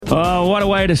Oh, what a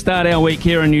way to start our week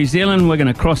here in New Zealand. We're going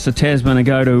to cross the Tasman and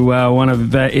go to one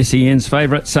of SEN's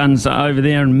favourite sons over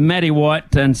there, and Matty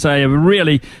White, and say a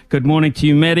really good morning to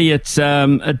you, Matty. It's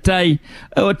a day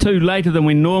or two later than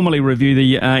we normally review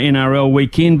the NRL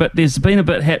weekend, but there's been a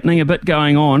bit happening, a bit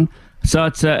going on, so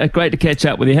it's great to catch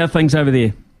up with you. How are things over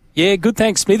there? Yeah, good,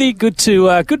 thanks, Smithy. Good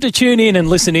to tune in and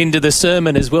listen into the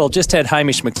sermon as well. Just had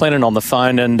Hamish McLennan on the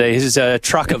phone, and his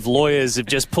truck of lawyers have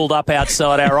just pulled up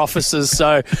outside our offices,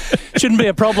 so shouldn't be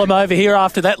a problem over here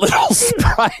after that little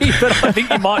spray, but I think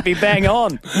you might be bang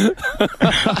on.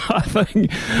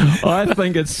 I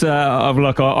think it's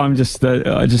look. I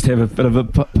just have a bit of a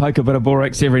poke a bit of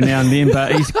borax every now and then,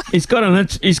 but he's got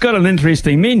an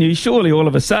interesting menu. Surely, all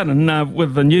of a sudden,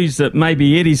 with the news that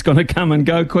maybe Eddie's going to come and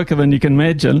go quicker than you can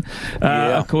imagine.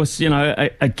 Of course, you know,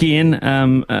 again,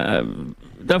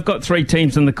 they've got three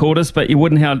teams in the quarters, but you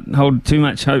wouldn't hold too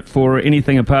much hope for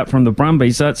anything apart from the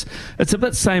Brumbies. So it's a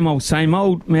bit same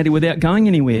old, Matty, without going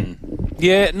anywhere.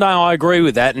 Yeah, no, I agree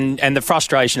with that, and the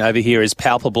frustration over here is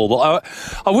palpable. Well,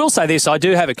 I will say this, I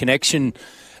do have a connection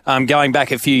going back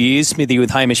a few years, Smithy,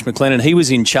 with Hamish McLennan. He was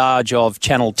in charge of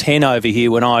Channel 10 over here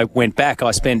when I went back.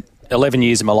 I spent 11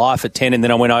 years of my life at 10, and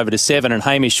then I went over to 7, and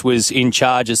Hamish was in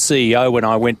charge as CEO when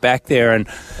I went back there, and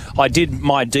I did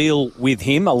my deal with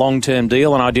him, a long-term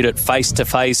deal, and I did it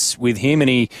face-to-face with him, and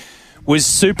he was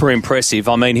super impressive.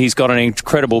 I mean, he's got an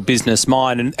incredible business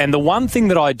mind, and the one thing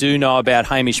that I do know about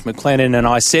Hamish McLennan, and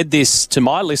I said this to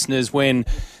my listeners when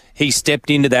he stepped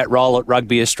into that role at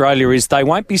Rugby Australia, is they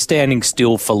won't be standing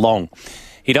still for long.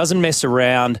 He doesn't mess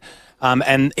around.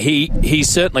 And he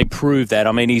certainly proved that.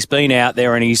 I mean, he's been out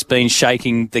there and he's been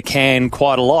shaking the can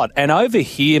quite a lot. And over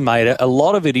here, mate, a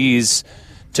lot of it is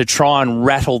to try and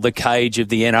rattle the cage of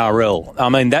the NRL. I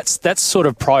mean, that's sort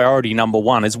of priority number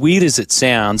one. As weird as it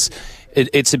sounds,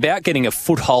 it's about getting a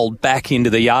foothold back into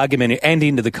the argument and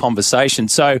into the conversation.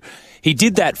 So he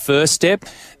did that first step.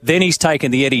 Then he's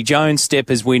taken the Eddie Jones step,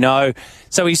 as we know.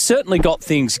 So he's certainly got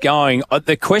things going.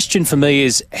 The question for me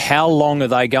is, how long are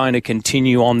they going to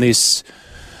continue on this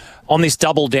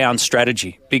double-down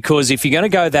strategy? Because if you're going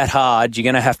to go that hard, you're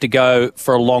going to have to go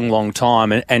for a long, long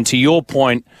time. And to your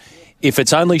point, if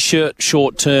it's only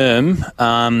short-term,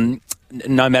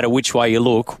 no matter which way you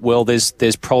look, well,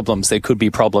 there's problems. There could be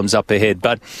problems up ahead.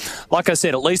 But like I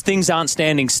said, at least things aren't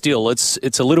standing still. It's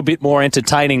a little bit more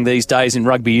entertaining these days in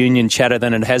rugby union chatter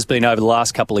than it has been over the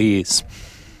last couple of years.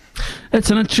 It's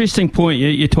an interesting point.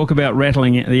 You talk about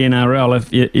rattling the NRL.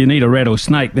 If you need a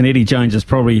rattlesnake, then Eddie Jones is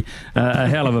probably a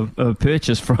hell of a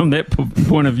purchase from that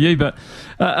point of view. But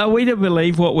are we to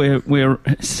believe what we're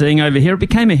seeing over here? It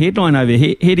became a headline over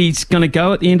here. Eddie's going to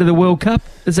go at the end of the World Cup.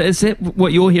 Is that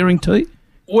what you're hearing too?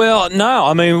 Well, no.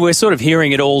 I mean, we're sort of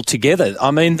hearing it all together.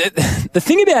 I mean, the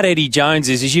thing about Eddie Jones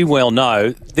is, as you well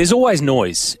know, there's always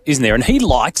noise, isn't there? And he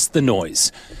likes the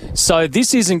noise. So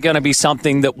this isn't going to be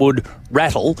something that would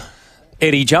rattle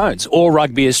Eddie Jones or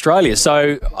Rugby Australia.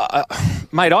 So,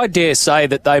 mate, I dare say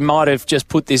that they might have just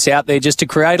put this out there just to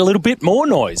create a little bit more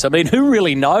noise. I mean, who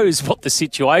really knows what the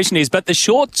situation is? But the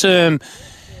short-term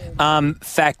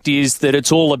fact is that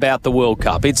it's all about the World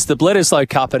Cup. It's the Bledisloe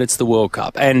Cup and it's the World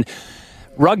Cup. And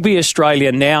Rugby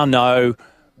Australia now know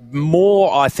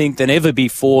more, I think, than ever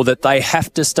before that they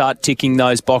have to start ticking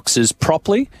those boxes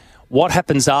properly. What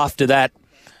happens after that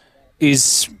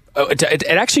is... It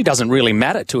actually doesn't really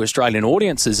matter to Australian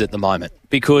audiences at the moment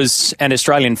and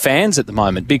Australian fans at the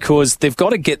moment, because they've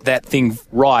got to get that thing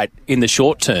right in the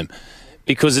short term,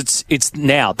 because it's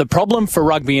now. The problem for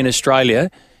rugby in Australia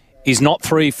is not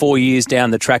 3-4 years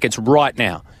down the track. It's right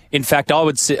now. In fact, I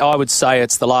would say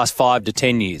it's the last 5 to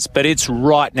 10 years, but it's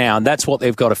right now, and that's what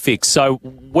they've got to fix. So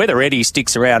whether Eddie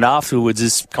sticks around afterwards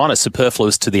is kind of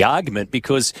superfluous to the argument,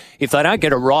 because if they don't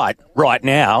get it right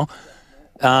now,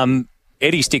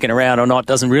 Eddie sticking around or not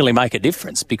doesn't really make a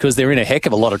difference, because they're in a heck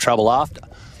of a lot of trouble after.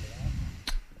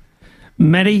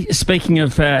 Matty, speaking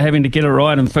of having to get it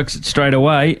right and fix it straight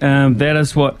away, that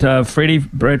is what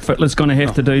Brad Fittler's going to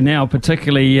have to do now,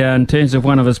 particularly in terms of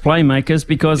one of his playmakers,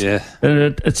 because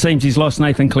it seems he's lost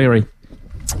Nathan Cleary.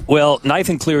 Well,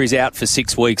 Nathan Cleary's out for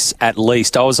 6 weeks at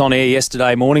least. I was on air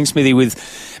yesterday morning, Smithy,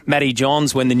 with Matty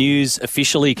Johns when the news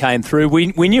officially came through.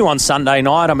 We knew on Sunday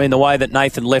night, I mean, the way that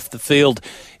Nathan left the field,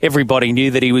 everybody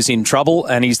knew that he was in trouble,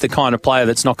 and he's the kind of player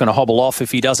that's not going to hobble off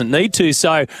if he doesn't need to.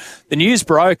 So the news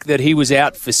broke that he was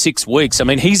out for 6 weeks. I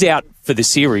mean, he's out for the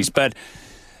series, but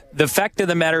The fact of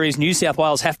the matter is New South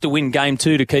Wales have to win Game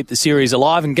 2 to keep the series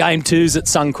alive, and Game 2's at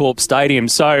Suncorp Stadium.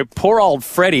 So poor old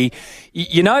Freddie,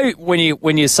 you know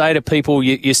when you say to people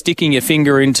you're sticking your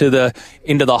finger into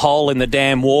the hole in the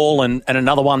damn wall and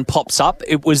another one pops up?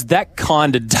 It was that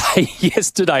kind of day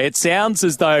yesterday. It sounds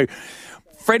as though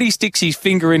Freddie sticks his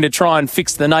finger in to try and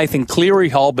fix the Nathan Cleary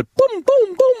hole, but boom,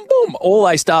 boom, boom, boom, all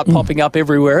they start popping up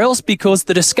everywhere else, because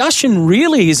the discussion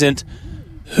really isn't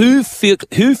who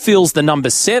feels the number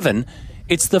 7.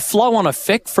 It's the flow-on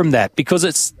effect from that,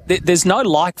 because there's no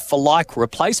like-for-like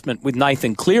replacement with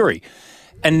Nathan Cleary.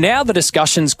 And now the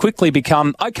discussions quickly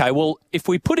become, okay, well, if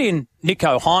we put in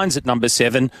Nicho Hynes at number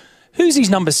 7, who's his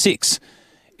number 6?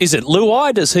 Is it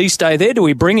Luai? Does he stay there? Do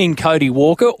we bring in Cody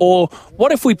Walker? Or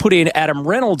what if we put in Adam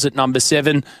Reynolds at number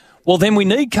 7? Well, then we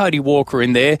need Cody Walker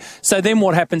in there. So then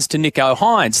what happens to Nicho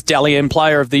Hynes, Dally M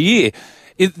Player of the Year?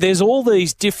 There's all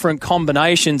these different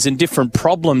combinations and different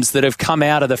problems that have come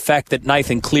out of the fact that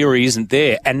Nathan Cleary isn't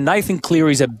there. And Nathan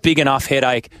Cleary's a big enough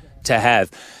headache to have.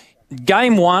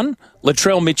 Game 1,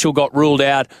 Latrell Mitchell got ruled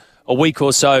out a week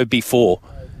or so before.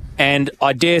 And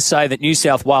I dare say that New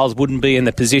South Wales wouldn't be in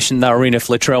the position they were in if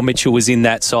Latrell Mitchell was in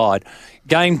that side.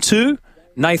 Game 2,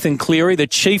 Nathan Cleary, the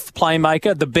chief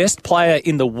playmaker, the best player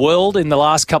in the world in the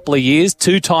last couple of years,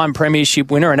 2-time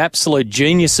premiership winner, an absolute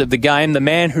genius of the game, the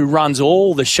man who runs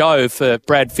all the show for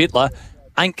Brad Fittler,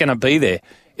 ain't going to be there.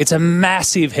 It's a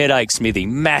massive headache, Smithy,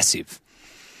 massive.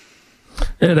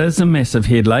 It is a massive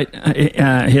headache,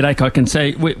 I can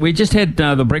say. We just had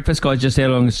the breakfast guys just had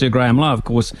along with Sir Graham Lowe. Of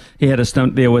course, he had a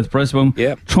stint there with Brisbane.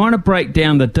 Yep. Trying to break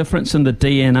down the difference in the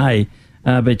DNA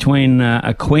between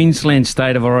a Queensland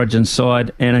State of Origin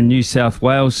side and a New South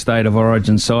Wales State of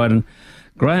Origin side. And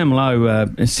Graham Lowe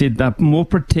said they're more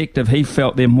protective. He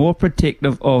felt they're more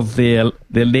protective of their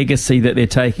legacy that they're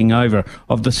taking over,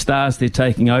 of the stars they're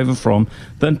taking over from,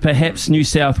 than perhaps New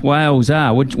South Wales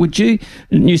are. Would you,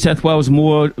 New South Wales,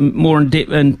 more in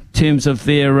depth in terms of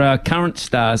their current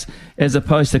stars as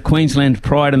opposed to Queensland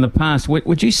pride in the past?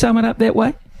 Would you sum it up that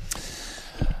way?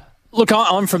 Look,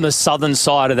 I'm from the southern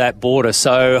side of that border,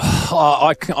 so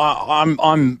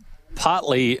I'm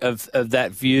partly of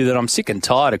that view that I'm sick and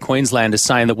tired of Queenslanders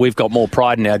saying that we've got more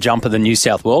pride in our jumper than New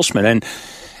South Welshmen,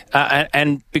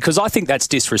 and because I think that's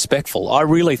disrespectful. I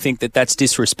really think that that's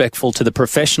disrespectful to the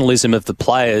professionalism of the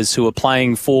players who are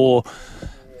playing for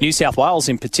New South Wales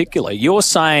in particular. You're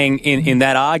saying in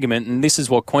that argument, and this is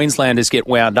what Queenslanders get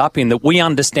wound up in, that we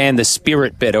understand the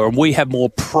spirit better and we have more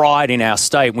pride in our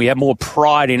state and we have more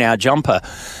pride in our jumper.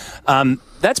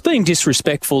 That's being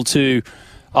disrespectful to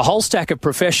a whole stack of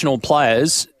professional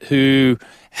players who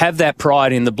have that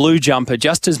pride in the blue jumper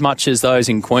just as much as those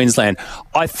in Queensland.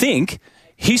 I think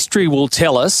history will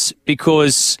tell us,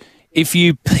 because if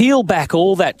you peel back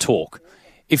all that talk,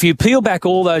 if you peel back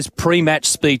all those pre-match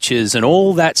speeches and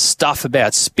all that stuff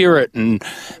about spirit and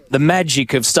the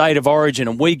magic of State of Origin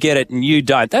and we get it and you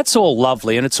don't, that's all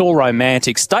lovely and it's all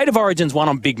romantic. State of Origin's won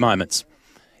on big moments.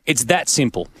 It's that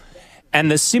simple. And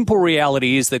the simple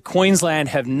reality is that Queensland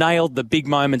have nailed the big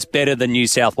moments better than New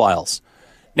South Wales.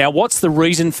 Now, what's the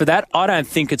reason for that? I don't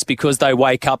think it's because they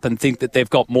wake up and think that they've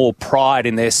got more pride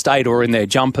in their state or in their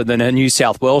jumper than a New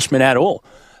South Welshman at all.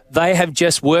 They have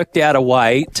just worked out a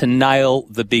way to nail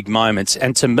the big moments.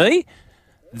 And to me,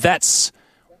 that's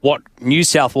what New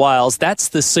South Wales, that's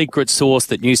the secret sauce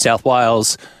that New South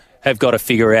Wales have got to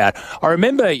figure out. I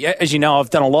remember, as you know,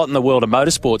 I've done a lot in the world of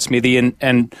motorsport, Smithy,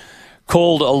 and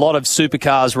called a lot of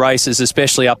supercars races,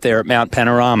 especially up there at Mount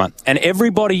Panorama. And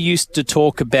everybody used to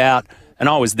talk about, and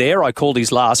I was there, I called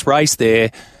his last race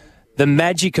there, the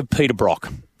magic of Peter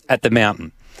Brock at the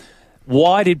mountain.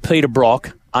 Why did Peter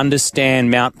Brock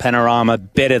understand Mount Panorama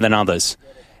better than others?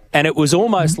 And it was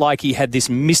almost like he had this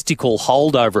mystical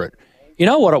hold over it. You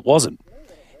know what? It wasn't.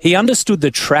 He understood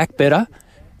the track better.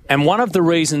 And one of the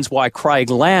reasons why Craig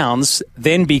Lowndes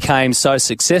then became so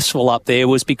successful up there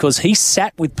was because he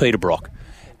sat with Peter Brock.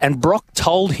 And Brock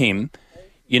told him,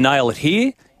 you nail it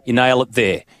here, you nail it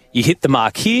there. You hit the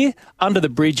mark here, under the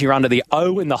bridge, you're under the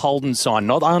O in the Holden sign,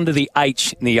 not under the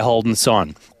H in the Holden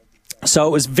sign. So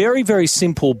it was very, very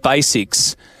simple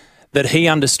basics that he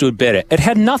understood better. It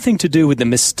had nothing to do with the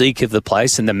mystique of the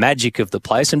place and the magic of the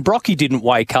place. And Brocky didn't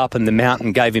wake up and the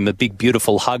mountain gave him a big,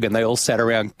 beautiful hug and they all sat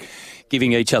around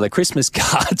giving each other Christmas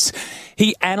cards.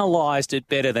 He analysed it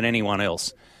better than anyone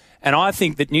else. And I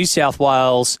think that New South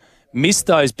Wales missed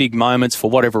those big moments for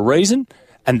whatever reason,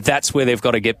 and that's where they've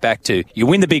got to get back to. You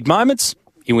win the big moments,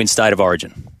 you win State of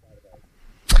Origin.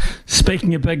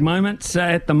 Speaking of big moments,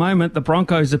 at the moment, the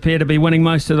Broncos appear to be winning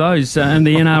most of those in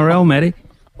the NRL, Matty.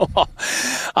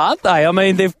 Aren't they? I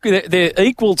mean, they're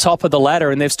equal top of the ladder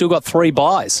and they've still got 3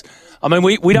 buys. I mean,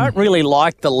 we don't really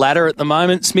like the ladder at the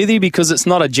moment, Smithy, because it's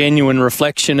not a genuine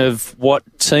reflection of what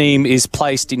team is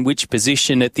placed in which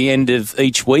position at the end of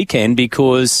each weekend,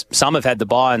 because some have had the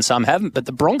bye and some haven't. But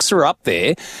the Bronx are up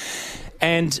there,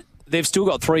 and they've still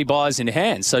got 3 byes in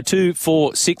hand. So 2,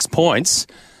 4, 6 points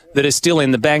that are still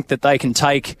in the bank that they can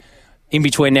take in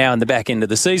between now and the back end of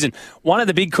the season. One of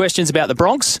the big questions about the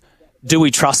Bronx, do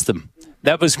we trust them?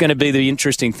 That was going to be the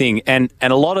interesting thing. And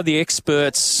a lot of the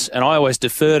experts, and I always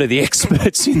defer to the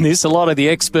experts in this, a lot of the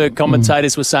expert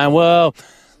commentators were saying, well,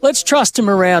 let's trust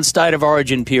them around State of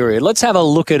Origin period. Let's have a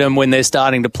look at them when they're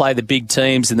starting to play the big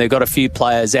teams and they've got a few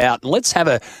players out. And let's have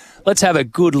a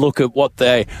good look at what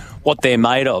they're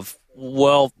made of.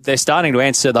 Well, they're starting to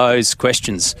answer those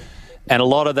questions. And a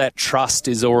lot of that trust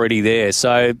is already there.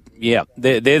 So, yeah,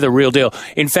 they're the real deal.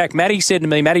 In fact, Matty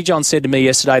John said to me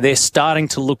yesterday, they're starting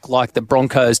to look like the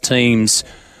Broncos teams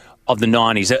of the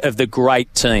 90s, of the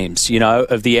great teams, you know,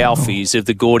 of the Alfies, of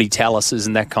the Gordy Tallases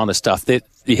and that kind of stuff. Look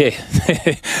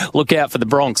out for the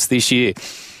Bronx this year.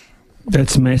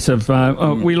 That's massive.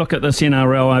 We look at this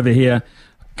NRL over here.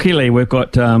 Clearly, we've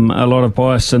got a lot of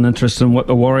bias and interest in what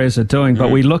the Warriors are doing,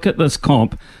 but we look at this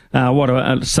comp.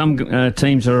 Some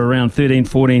teams are around 13,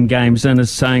 14 games in,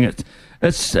 is saying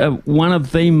it's one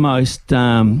of the most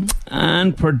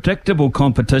unpredictable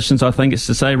competitions, I think it's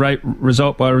to say,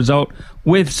 result by result,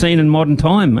 we've seen in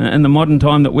the modern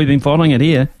time that we've been following it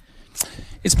here.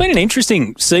 It's been an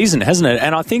interesting season, hasn't it?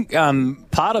 And I think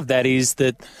part of that is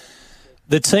that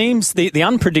the teams, the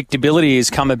unpredictability has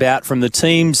come about from the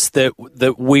teams that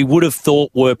we would have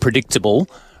thought were predictable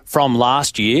from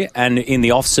last year and in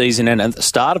the off-season and at the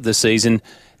start of the season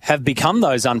have become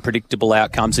those unpredictable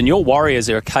outcomes. And your Warriors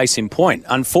are a case in point.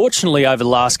 Unfortunately, over the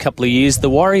last couple of years, the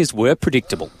Warriors were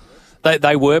predictable.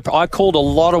 They were. I called a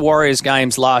lot of Warriors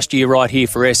games last year right here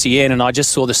for SEN, and I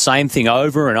just saw the same thing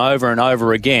over and over and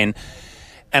over again.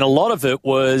 And a lot of it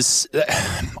was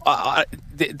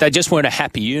they just weren't a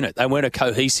happy unit. They weren't a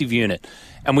cohesive unit.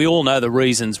 And we all know the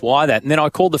reasons why that. And then I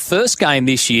called the first game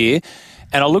this year,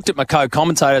 and I looked at my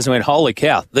co-commentators and went, holy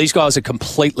cow, these guys are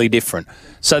completely different.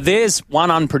 So there's one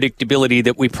unpredictability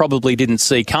that we probably didn't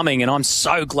see coming, and I'm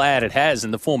so glad it has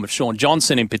in the form of Sean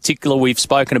Johnson in particular. We've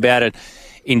spoken about it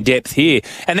in depth here.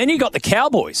 And then you got the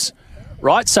Cowboys,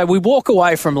 right? So we walk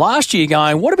away from last year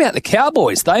going, what about the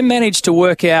Cowboys? They managed to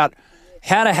work out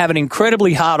how to have an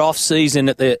incredibly hard off-season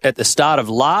at the start of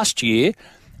last year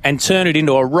and turn it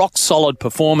into a rock-solid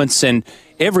performance, and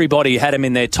everybody had them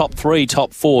in their top 3,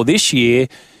 top 4 this year,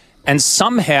 and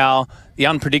somehow the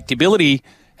unpredictability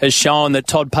has shown that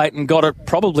Todd Payten got it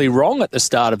probably wrong at the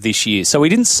start of this year. So we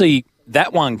didn't see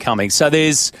that one coming. So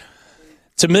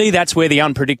to me, that's where the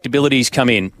unpredictabilities come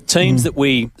in. Teams that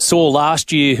we saw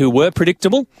last year who were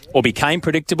predictable or became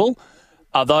predictable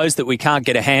are those that we can't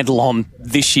get a handle on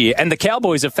this year. And the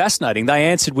Cowboys are fascinating. They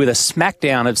answered with a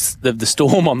smackdown of the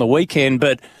Storm on the weekend,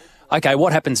 but okay,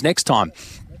 what happens next time?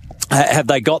 Have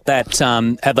they got that?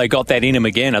 Have they got that in them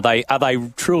again? Are they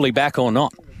truly back or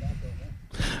not?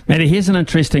 Matty, here's an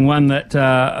interesting one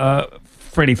that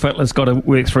Freddie Fittler's got to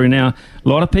work through now. A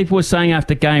lot of people were saying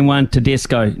after game 1,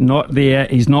 Tedesco not there.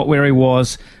 He's not where he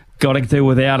was. Got to do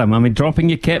without him. I mean, dropping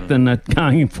your captain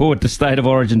going forward to State of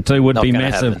Origin 2 would be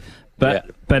massive.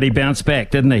 But he bounced back,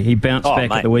 didn't he? He bounced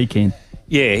back at the weekend.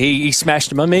 Yeah, he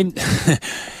smashed him. I mean,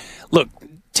 look,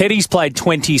 Teddy's played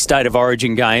 20 State of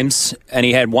Origin games and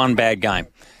he had one bad game.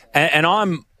 And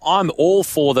I'm all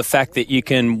for the fact that you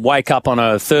can wake up on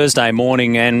a Thursday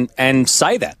morning and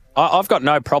say that. I've got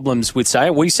no problems with saying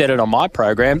it. We said it on my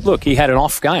program. Look, he had an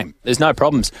off game. There's no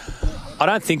problems. I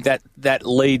don't think that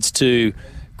leads to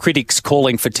critics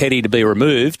calling for Teddy to be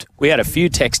removed. We had a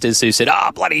few texters who said,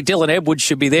 bloody Dylan Edwards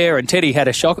should be there, and Teddy had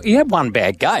a shock. He had one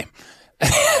bad game.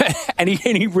 and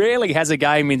he rarely has a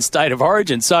game in State of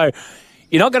Origin. So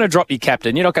you're not going to drop your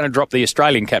captain. You're not going to drop the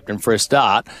Australian captain for a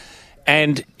start.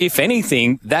 And if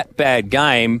anything, that bad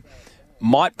game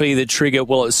might be the trigger.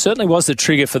 Well, it certainly was the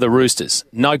trigger for the Roosters.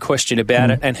 No question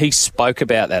about it. And he spoke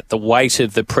about that. The weight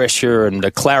of the pressure and the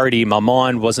clarity in my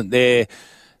mind wasn't there.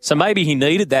 So maybe he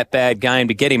needed that bad game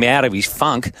to get him out of his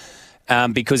funk,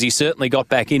 because he certainly got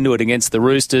back into it against the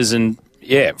Roosters. And,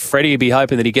 yeah, Freddie would be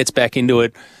hoping that he gets back into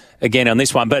it again on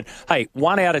this one. But, hey,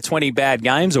 1 out of 20 bad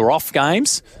games or off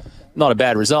games, not a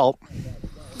bad result.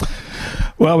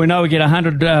 Well, we know we get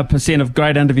 100% of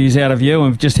great interviews out of you, and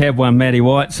we've just had one, Matty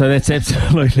White, so that's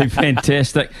absolutely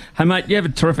fantastic. Hey, mate, you have a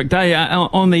terrific day.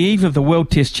 On the eve of the World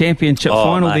Test Championship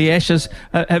final, mate. The Ashes,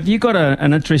 have you got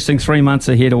an interesting 3 months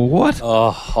ahead or what?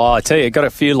 I tell you, I got a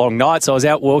few long nights. I was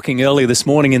out walking early this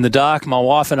morning in the dark. My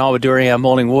wife and I were doing our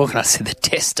morning walk, and I said, the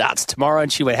test starts tomorrow,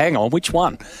 and she went, hang on, which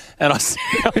one? And I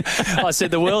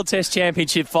said, the World Test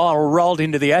Championship final rolled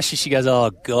into the Ashes. She goes, oh,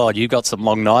 God, you've got some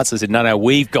long nights. I said, no,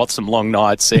 we've got some long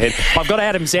nights. And I've got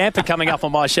Adam Zampa coming up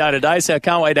on my show today, so I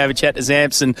can't wait to have a chat to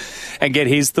Zamps and get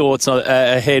his thoughts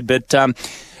ahead. But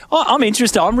I'm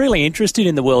interested. I'm really interested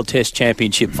in the World Test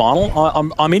Championship final.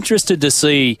 I'm interested to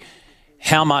see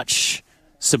how much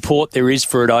support there is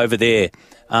for it over there.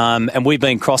 And we've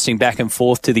been crossing back and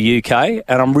forth to the UK,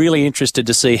 and I'm really interested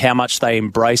to see how much they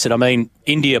embrace it. I mean,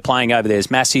 India playing over there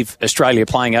is massive. Australia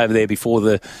playing over there before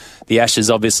the Ashes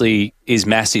obviously is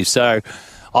massive. So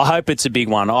I hope it's a big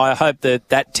one. I hope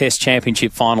that Test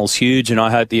Championship final's huge, and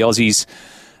I hope the Aussies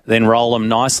then roll them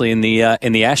nicely in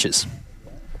the Ashes.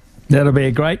 That'll be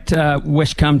a great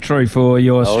wish come true for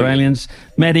your Australians. Yeah.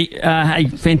 Matty, hey,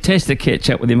 fantastic catch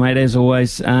up with you, mate, as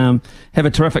always. Have a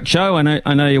terrific show.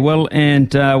 I know you will,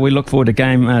 and we look forward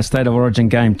to State of Origin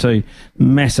Game 2.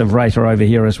 Massive rater over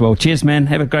here as well. Cheers, man.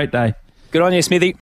 Have a great day. Good on you, Smithy.